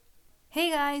Hey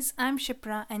guys, I'm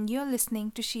Shipra and you're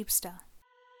listening to Sheepstar.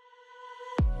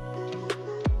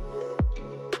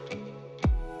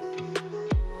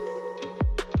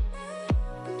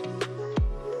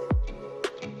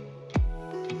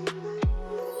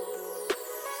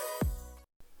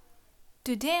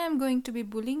 Today I'm going to be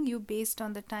bullying you based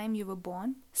on the time you were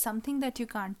born, something that you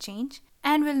can't change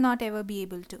and will not ever be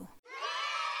able to.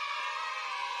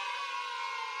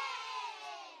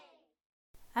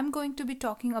 I'm going to be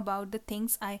talking about the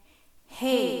things I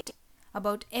hate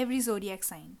about every zodiac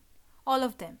sign. All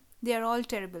of them. They are all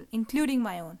terrible, including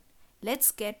my own.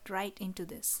 Let's get right into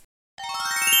this.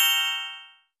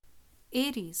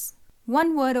 Aries.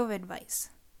 One word of advice.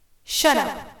 Shut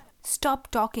up.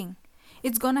 Stop talking.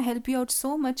 It's gonna help you out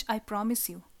so much, I promise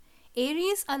you.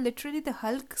 Aries are literally the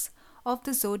hulks of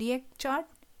the zodiac chart.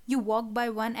 You walk by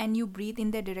one and you breathe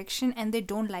in their direction and they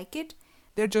don't like it.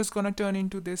 They're just gonna turn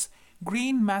into this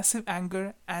green massive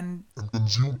anger and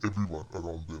consume everyone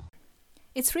around them.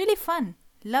 It's really fun.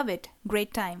 Love it.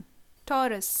 Great time.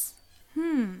 Taurus.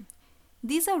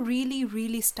 These are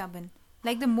really stubborn.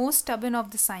 Like the most stubborn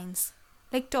of the signs.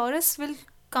 Like Taurus will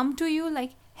come to you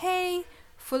like, hey,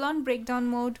 full on breakdown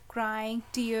mode, crying,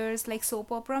 tears, like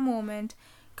soap opera moment.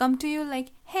 Come to you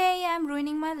like, hey, I'm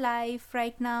ruining my life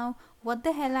right now. What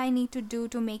the hell I need to do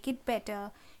to make it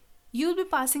better? You'll be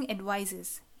passing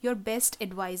advices, your best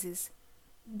advices.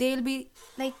 They'll be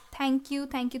like, thank you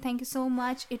so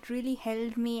much. It really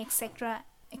helped me, etc.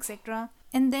 etc.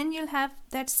 And then you'll have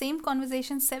that same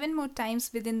conversation 7 more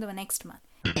times within the next month.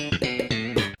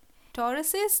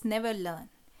 Tauruses never learn.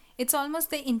 It's almost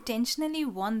they intentionally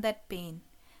want that pain.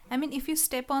 I mean, if you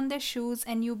step on their shoes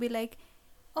and you be like,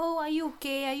 oh, are you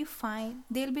okay? Are you fine?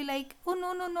 They'll be like, oh,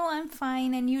 no, I'm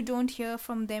fine. And you don't hear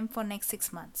from them for next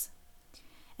 6 months.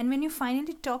 And when you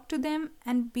finally talk to them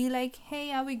and be like,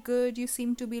 hey, are we good? You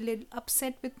seem to be a little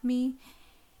upset with me.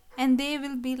 And they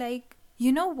will be like,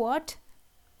 you know what?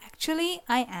 Actually,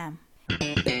 I am.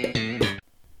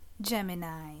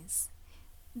 Geminis.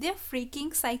 They're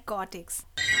freaking psychotics.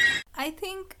 I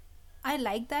think I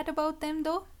like that about them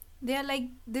though. They are like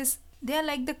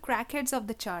the crackheads of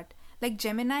the chart. Like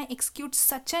Gemini executes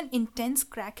such an intense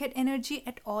crackhead energy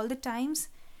at all the times.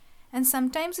 And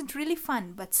sometimes it's really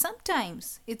fun, but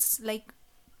sometimes it's like,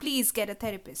 please get a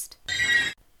therapist.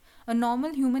 A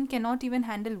normal human cannot even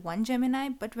handle one Gemini,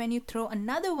 but when you throw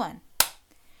another one,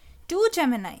 2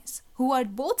 Geminis who are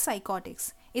both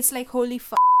psychotics, it's like holy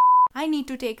f***. I need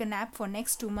to take a nap for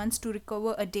next 2 months to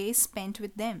recover a day spent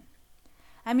with them.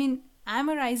 I mean, I'm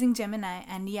a rising Gemini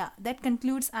and yeah, that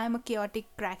concludes I'm a chaotic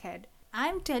crackhead.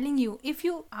 I'm telling you, if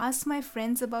you ask my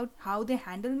friends about how they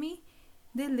handle me,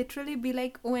 they'll literally be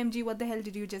like, OMG, what the hell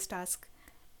did you just ask?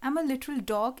 I'm a literal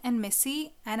dog and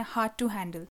messy and hard to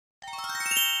handle.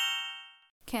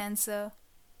 Cancer.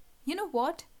 You know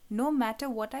what? No matter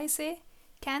what I say,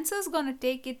 Cancer's gonna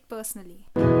take it personally.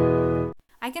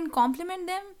 I can compliment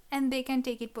them and they can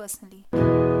take it personally.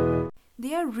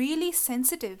 They are really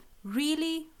sensitive.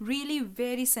 Really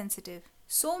very sensitive.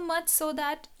 So much so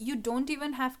that you don't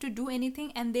even have to do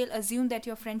anything and they'll assume that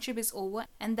your friendship is over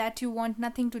and that you want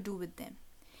nothing to do with them.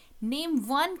 Name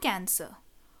one Cancer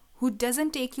who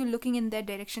doesn't take you looking in their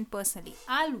direction personally.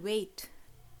 I'll wait.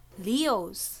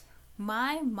 Leos.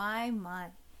 My.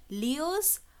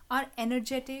 Leos are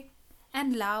energetic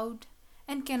and loud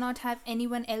and cannot have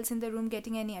anyone else in the room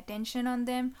getting any attention on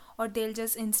them, or they'll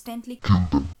just instantly kill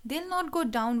them. They'll not go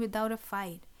down without a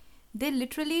fight. They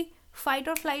literally fight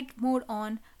or flight mode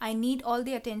on. I need all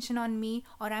the attention on me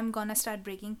or I'm gonna start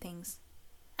breaking things.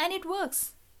 And it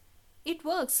works. It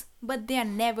works, but they are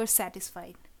never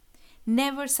satisfied.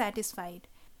 Never satisfied.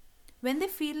 When they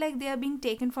feel like they are being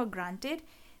taken for granted,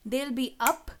 they'll be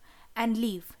up and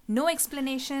leave. No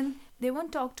explanation. They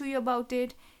won't talk to you about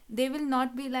it. They will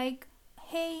not be like,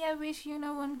 hey, I wish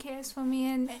no one cares for me.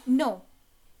 And no.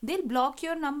 They'll block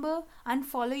your number,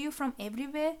 unfollow you from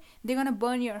everywhere. They're gonna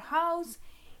burn your house.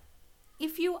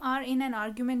 If you are in an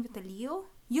argument with a Leo,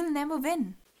 you'll never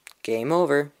win. Game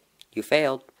over. You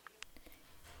failed.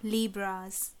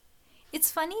 Libras. It's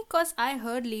funny cause I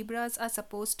heard Libras are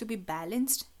supposed to be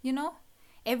balanced,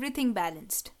 everything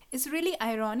balanced. It's really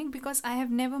ironic because I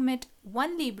have never met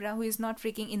one Libra who is not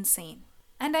freaking insane.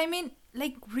 And I mean,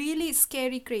 like really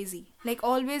scary crazy. Like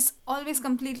always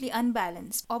completely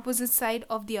unbalanced. Opposite side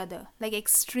of the other. Like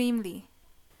extremely.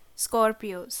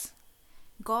 Scorpios.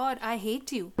 God, I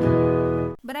hate you.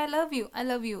 But I love you. I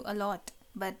love you a lot.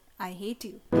 But I hate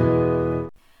you.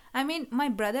 I mean, my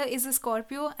brother is a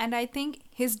Scorpio and I think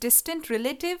his distant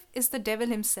relative is the devil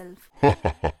himself.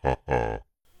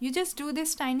 You just do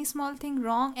this tiny small thing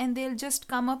wrong and they'll just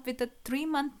come up with a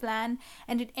 3-month plan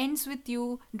and it ends with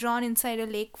you drawn inside a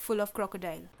lake full of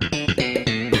crocodile.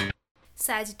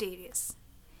 Sagittarius.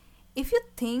 If you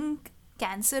think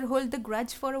Cancer hold the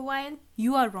grudge for a while,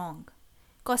 you are wrong.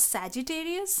 Cause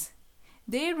Sagittarius,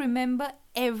 they remember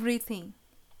everything.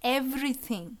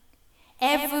 Everything.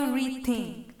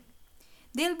 Everything.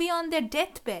 They'll be on their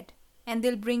deathbed and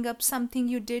they'll bring up something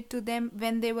you did to them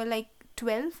when they were like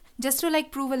 12 just to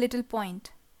like prove a little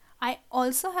point. I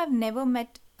also have never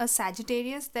met a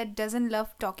Sagittarius that doesn't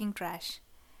love talking trash.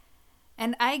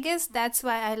 And I guess that's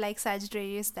why I like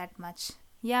Sagittarius that much.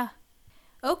 Yeah.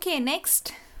 Okay,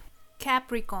 next.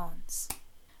 Capricorns.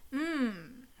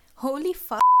 Holy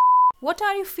fuck. What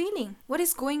are you feeling? What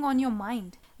is going on your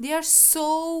mind? They are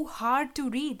so hard to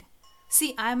read.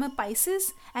 See, I'm a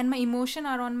Pisces and my emotions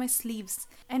are on my sleeves.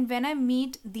 And when I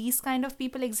meet these kind of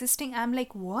people existing, I'm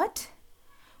like, what?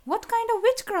 What kind of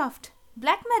witchcraft?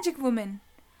 Black magic woman.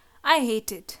 I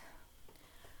hate it.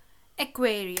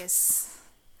 Aquarius.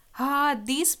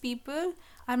 These people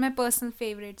are my personal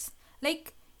favorites.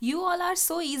 Like, you all are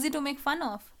so easy to make fun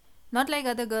of. Not like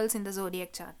other girls in the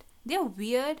zodiac chart. They are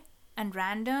weird and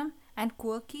random and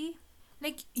quirky.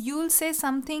 Like, you'll say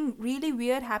something really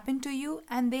weird happened to you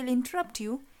and they'll interrupt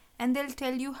you and they'll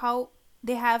tell you how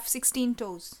they have 16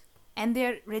 toes and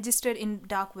they're registered in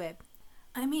dark web.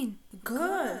 I mean,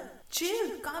 girl,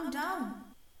 chill, calm down.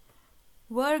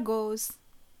 Virgos.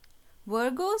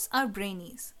 Virgos are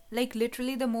brainies, like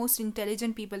literally the most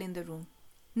intelligent people in the room.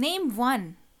 Name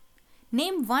one.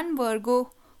 Name one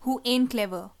Virgo who ain't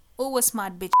clever. Over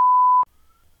smart bitch.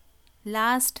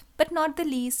 Last but not the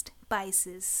least,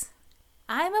 Pisces.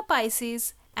 I am a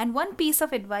Pisces and one piece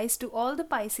of advice to all the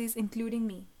Pisces including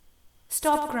me.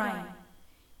 Stop crying.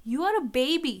 You are a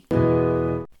baby.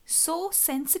 So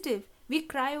sensitive. We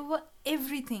cry over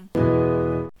everything.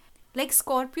 Like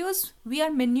Scorpios, we are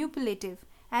manipulative.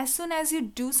 As soon as you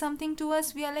do something to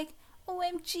us, we are like,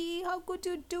 OMG, how could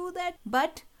you do that?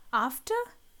 But after,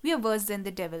 we are worse than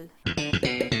the devil.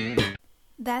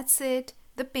 That's it.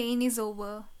 The pain is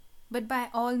over. But by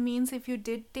all means, if you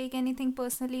did take anything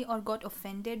personally or got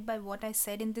offended by what I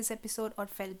said in this episode or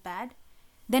felt bad,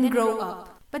 then grow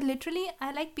up. But literally,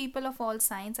 I like people of all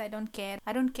signs. I don't care.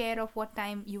 I don't care of what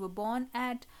time you were born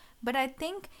at. But I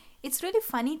think it's really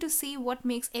funny to see what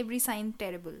makes every sign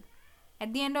terrible.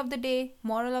 At the end of the day,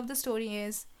 moral of the story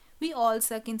is, we all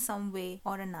suck in some way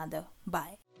or another.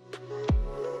 Bye.